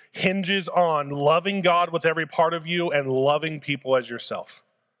gave hinges on loving God with every part of you and loving people as yourself.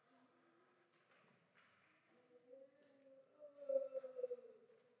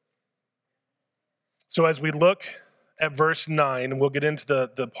 So as we look at verse 9, we'll get into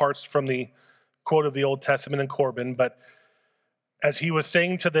the parts from the quote of the Old Testament and Corban, but as he was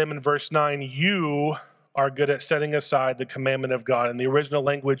saying to them in verse 9, you are good at setting aside the commandment of God. In the original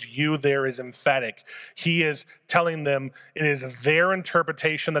language, you there is emphatic. He is telling them it is their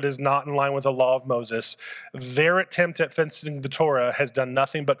interpretation that is not in line with the law of Moses. Their attempt at fencing the Torah has done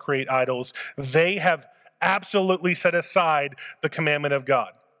nothing but create idols. They have absolutely set aside the commandment of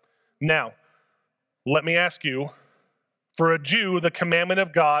God. Now, let me ask you, for a Jew, the commandment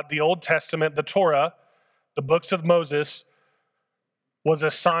of God, the Old Testament, the Torah, the books of Moses, was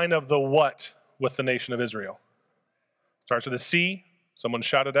a sign of the what with the nation of Israel? Starts with a C. Someone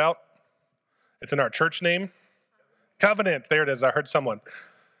shout it out. It's in our church name. Covenant. There it is. I heard someone.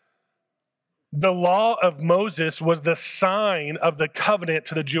 The law of Moses was the sign of the covenant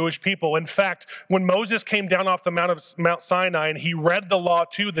to the Jewish people. In fact, when Moses came down off the Mount Sinai and he read the law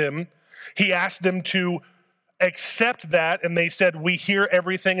to them, he asked them to accept that, and they said, we hear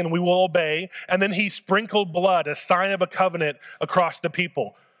everything and we will obey. And then he sprinkled blood, a sign of a covenant, across the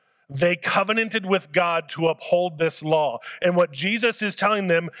people. They covenanted with God to uphold this law. And what Jesus is telling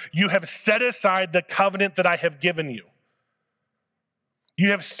them, you have set aside the covenant that I have given you. You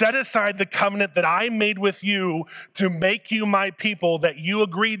have set aside the covenant that I made with you to make you my people that you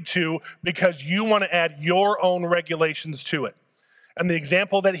agreed to because you want to add your own regulations to it. And the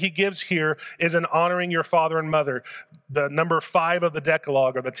example that he gives here is in honoring your father and mother, the number 5 of the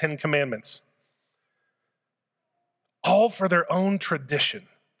Decalogue or the 10 Commandments. All for their own tradition.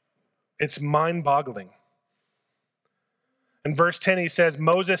 It's mind-boggling. In verse 10, he says,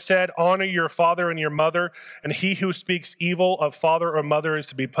 Moses said, honor your father and your mother, and he who speaks evil of father or mother is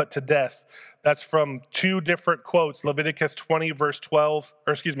to be put to death. That's from 2 different quotes, Exodus 20, verse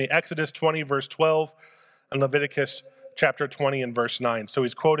 12, and Leviticus chapter 20 and verse 9. So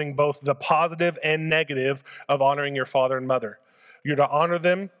he's quoting both the positive and negative of honoring your father and mother. You're to honor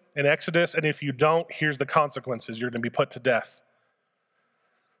them in Exodus, and if you don't, here's the consequences. You're going to be put to death.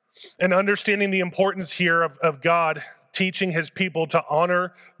 And understanding the importance here of God teaching his people to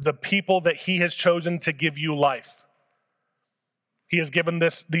honor the people that he has chosen to give you life. He has given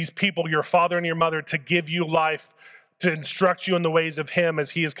these people, your father and your mother, to give you life, to instruct you in the ways of him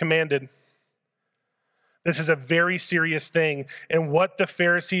as he has commanded. This is a very serious thing. And what the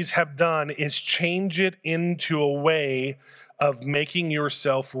Pharisees have done is change it into a way of making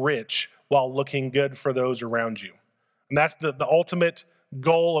yourself rich while looking good for those around you. And that's the ultimate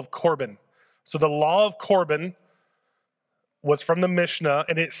goal of Corban. So the law of Corban was from the Mishnah,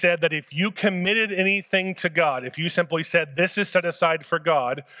 and it said that if you committed anything to God, if you simply said, this is set aside for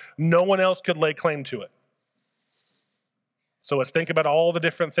God, no one else could lay claim to it. So let's think about all the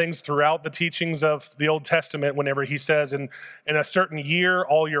different things throughout the teachings of the Old Testament whenever he says in a certain year,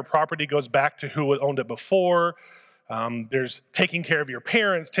 all your property goes back to who owned it before. There's taking care of your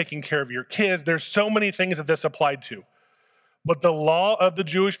parents, taking care of your kids. There's so many things that this applied to. But the law of the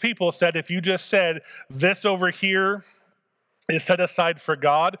Jewish people said if you just said, this over here is set aside for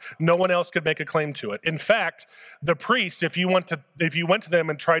God, no one else could make a claim to it. In fact, the priests, if you went to them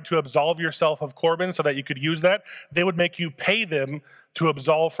and tried to absolve yourself of Corban so that you could use that, they would make you pay them to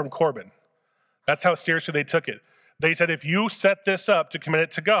absolve from Corban. That's how seriously they took it. They said, if you set this up to commit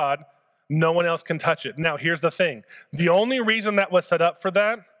it to God, no one else can touch it. Now, here's the thing. The only reason that was set up for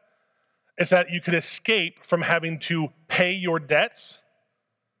that is that you could escape from having to pay your debts.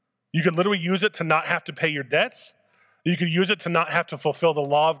 You could literally use it to not have to pay your debts. You could use it to not have to fulfill the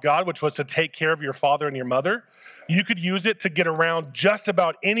law of God, which was to take care of your father and your mother. You could use it to get around just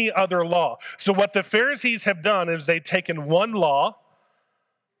about any other law. So what the Pharisees have done is they've taken one law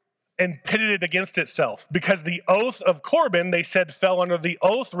and pitted it against itself. Because the oath of Corban, they said, fell under the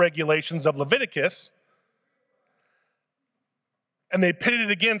oath regulations of Leviticus. And they pitted it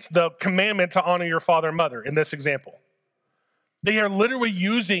against the commandment to honor your father and mother in this example. They are literally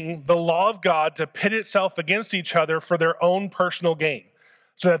using the law of God to pit itself against each other for their own personal gain,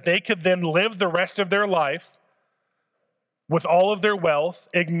 so that they could then live the rest of their life with all of their wealth,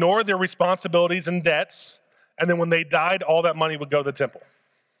 ignore their responsibilities and debts, and then when they died, all that money would go to the temple.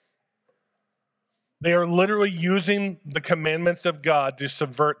 They are literally using the commandments of God to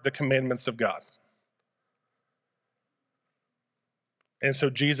subvert the commandments of God. And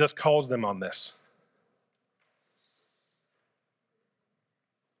so Jesus calls them on this.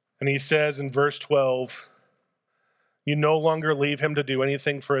 And he says in verse 12, you no longer leave him to do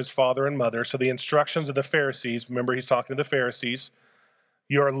anything for his father and mother. So the instructions of the Pharisees, remember he's talking to the Pharisees,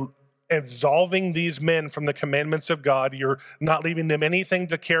 you're absolving these men from the commandments of God. You're not leaving them anything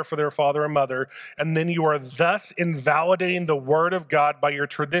to care for their father and mother. And then you are thus invalidating the word of God by your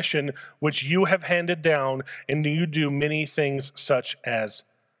tradition, which you have handed down, and you do many things such as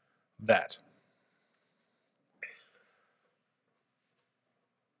that.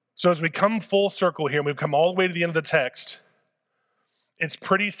 So as we come full circle here, and we've come all the way to the end of the text, it's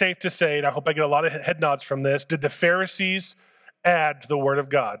pretty safe to say, and I hope I get a lot of head nods from this, did the Pharisees add to the word of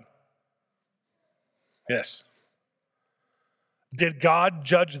God? Yes. Did God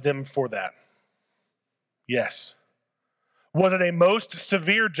judge them for that? Yes. Was it a most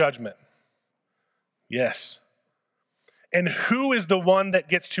severe judgment? Yes. And who is the one that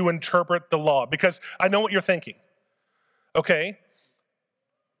gets to interpret the law? Because I know what you're thinking. Okay,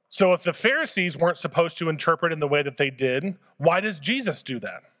 so if the Pharisees weren't supposed to interpret in the way that they did, why does Jesus do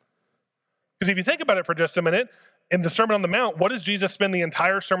that? Because if you think about it for just a minute, in the Sermon on the Mount, what does Jesus spend the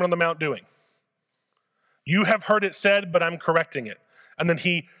entire Sermon on the Mount doing? You have heard it said, but I'm correcting it. And then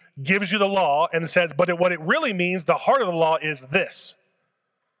he gives you the law and says, but what it really means, the heart of the law is this.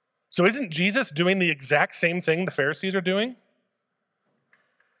 So isn't Jesus doing the exact same thing the Pharisees are doing?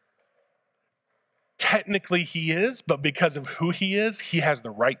 Technically he is, but because of who he is, he has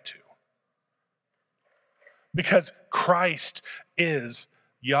the right to. Because Christ is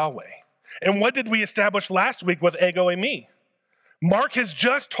Yahweh. And what did we establish last week with ego and me? Mark has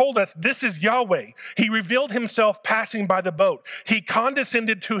just told us this is Yahweh. He revealed himself passing by the boat. He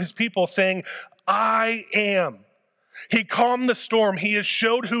condescended to his people saying, I am. He calmed the storm. He has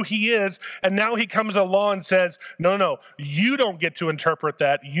showed who he is. And now he comes along and says, no, you don't get to interpret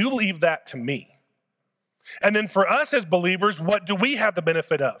that. You leave that to me. And then for us as believers, what do we have the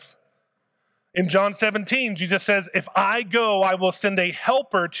benefit of? In John 17, Jesus says, if I go, I will send a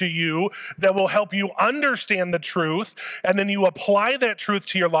helper to you that will help you understand the truth. And then you apply that truth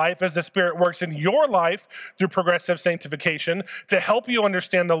to your life as the Spirit works in your life through progressive sanctification to help you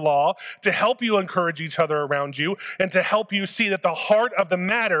understand the law, to help you encourage each other around you, and to help you see that the heart of the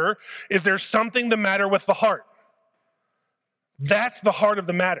matter is there's something the matter with the heart. That's the heart of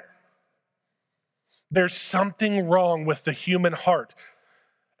the matter. There's something wrong with the human heart.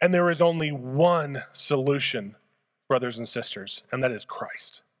 And there is only one solution, brothers and sisters, and that is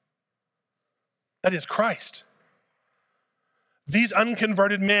Christ. That is Christ. These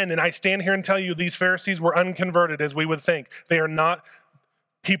unconverted men, and I stand here and tell you these Pharisees were unconverted as we would think. They are not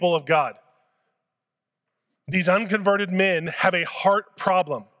people of God. These unconverted men have a heart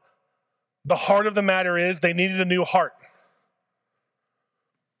problem. The heart of the matter is they needed a new heart.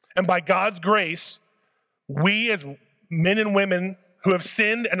 And by God's grace, we as men and women who have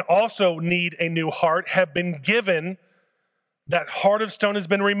sinned and also need a new heart have been given, that heart of stone has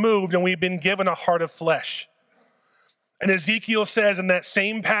been removed, and we've been given a heart of flesh. And Ezekiel says in that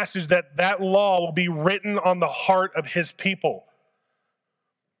same passage that law will be written on the heart of his people.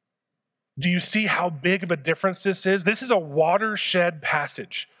 Do you see how big of a difference this is? This is a watershed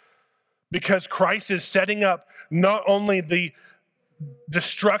passage because Christ is setting up not only the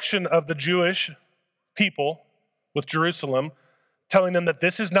destruction of the Jewish people with Jerusalem, telling them that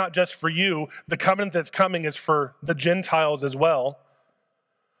this is not just for you, the covenant that's coming is for the Gentiles as well.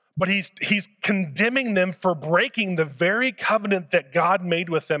 But he's condemning them for breaking the very covenant that God made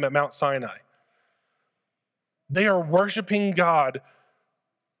with them at Mount Sinai. They are worshiping God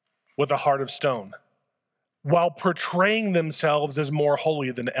with a heart of stone, while portraying themselves as more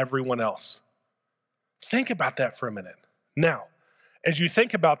holy than everyone else. Think about that for a minute. Now, as you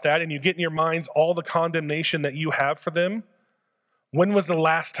think about that and you get in your minds all the condemnation that you have for them, when was the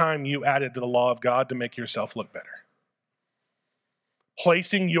last time you added to the law of God to make yourself look better?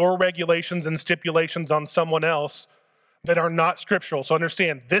 Placing your regulations and stipulations on someone else that are not scriptural. So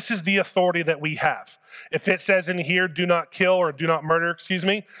understand, this is the authority that we have. If it says in here, do not kill or do not murder,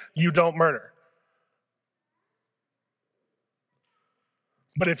 you don't murder.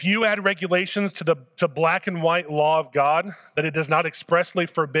 But if you add regulations to black and white law of God that it does not expressly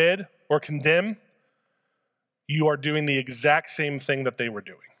forbid or condemn, you are doing the exact same thing that they were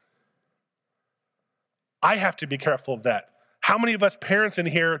doing. I have to be careful of that. How many of us parents in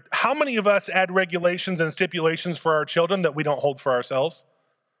here, how many of us add regulations and stipulations for our children that we don't hold for ourselves?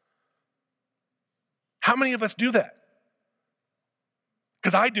 How many of us do that?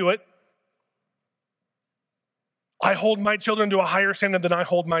 Because I do it. I hold my children to a higher standard than I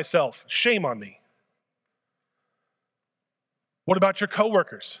hold myself. Shame on me. What about your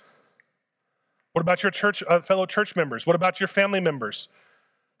coworkers? What about your fellow church members? What about your family members?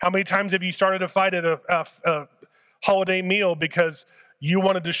 How many times have you started a fight at a holiday meal because you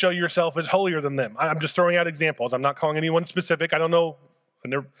wanted to show yourself as holier than them? I'm just throwing out examples. I'm not calling anyone specific. I don't know. I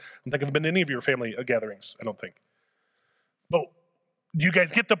don't think I've been to any of your family gatherings, I don't think. But do you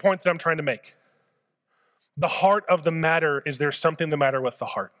guys get the point that I'm trying to make? The heart of the matter is there's something the matter with the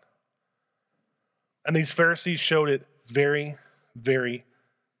heart. And these Pharisees showed it very, very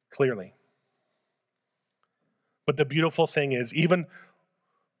clearly. But the beautiful thing is, even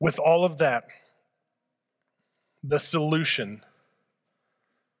with all of that, the solution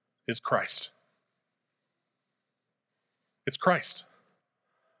is Christ. It's Christ.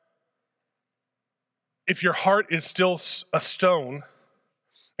 If your heart is still a stone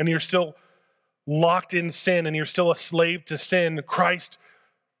and you're still locked in sin and you're still a slave to sin, Christ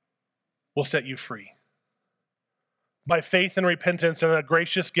will set you free. By faith and repentance and a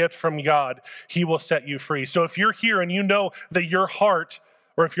gracious gift from God, he will set you free. So if you're here and you know that your heart,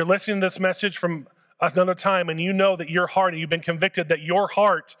 or if you're listening to this message from another time and you know that your heart, and you've been convicted that your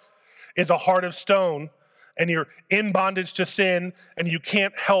heart is a heart of stone and you're in bondage to sin and you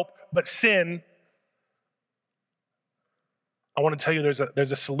can't help but sin, I want to tell you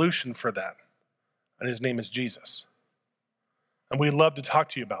there's a solution for that. And his name is Jesus. And we'd love to talk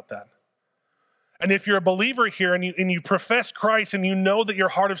to you about that. And if you're a believer here and you profess Christ and you know that your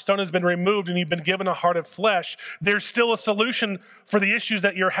heart of stone has been removed and you've been given a heart of flesh, there's still a solution for the issues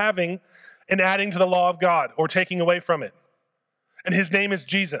that you're having in adding to the law of God or taking away from it. And his name is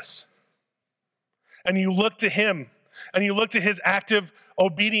Jesus. And you look to him and you look to his active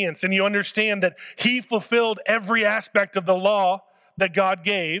obedience and you understand that he fulfilled every aspect of the law that God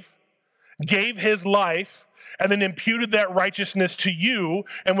gave his life, and then imputed that righteousness to you.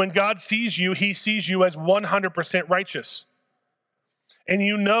 And when God sees you, he sees you as 100% righteous. And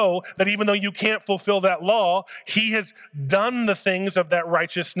you know that even though you can't fulfill that law, he has done the things of that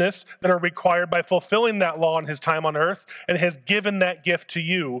righteousness that are required by fulfilling that law in his time on earth and has given that gift to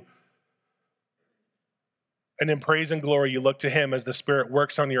you. And in praise and glory, you look to him as the Spirit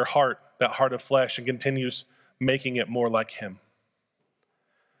works on your heart, that heart of flesh, and continues making it more like him.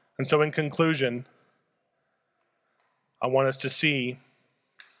 And so in conclusion, I want us to see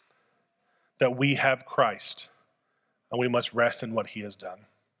that we have Christ and we must rest in what he has done.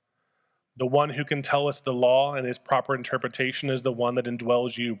 The one who can tell us the law and his proper interpretation is the one that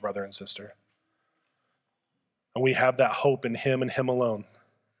indwells you, brother and sister. And we have that hope in him and him alone.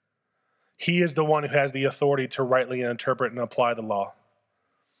 He is the one who has the authority to rightly interpret and apply the law.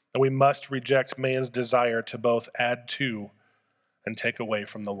 And we must reject man's desire to both add to and take away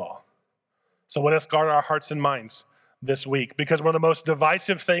from the law. So let us guard our hearts and minds this week, because one of the most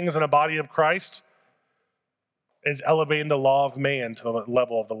divisive things in a body of Christ is elevating the law of man to the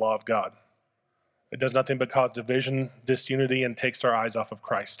level of the law of God. It does nothing but cause division, disunity, and takes our eyes off of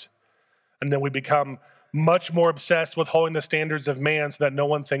Christ. And then we become much more obsessed with holding the standards of man so that no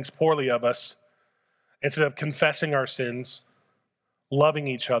one thinks poorly of us, instead of confessing our sins, loving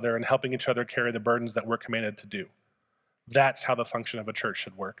each other, and helping each other carry the burdens that we're commanded to do. That's how the function of a church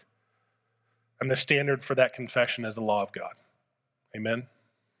should work. And the standard for that confession is the law of God. Amen?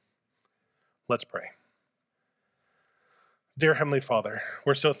 Let's pray. Dear Heavenly Father,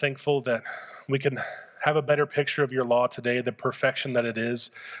 we're so thankful that we can have a better picture of your law today, the perfection that it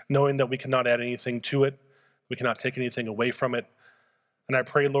is, knowing that we cannot add anything to it, we cannot take anything away from it. And I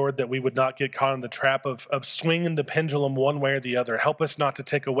pray, Lord, that we would not get caught in the trap of swinging the pendulum one way or the other. Help us not to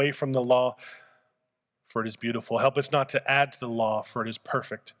take away from the law, for it is beautiful. Help us not to add to the law, for it is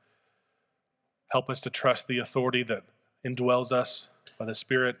perfect. Help us to trust the authority that indwells us by the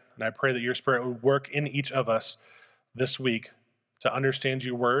Spirit. And I pray that your Spirit would work in each of us this week to understand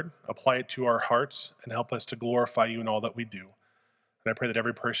your word, apply it to our hearts, and help us to glorify you in all that we do. And I pray that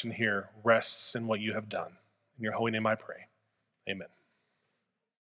every person here rests in what you have done. In your holy name I pray. Amen.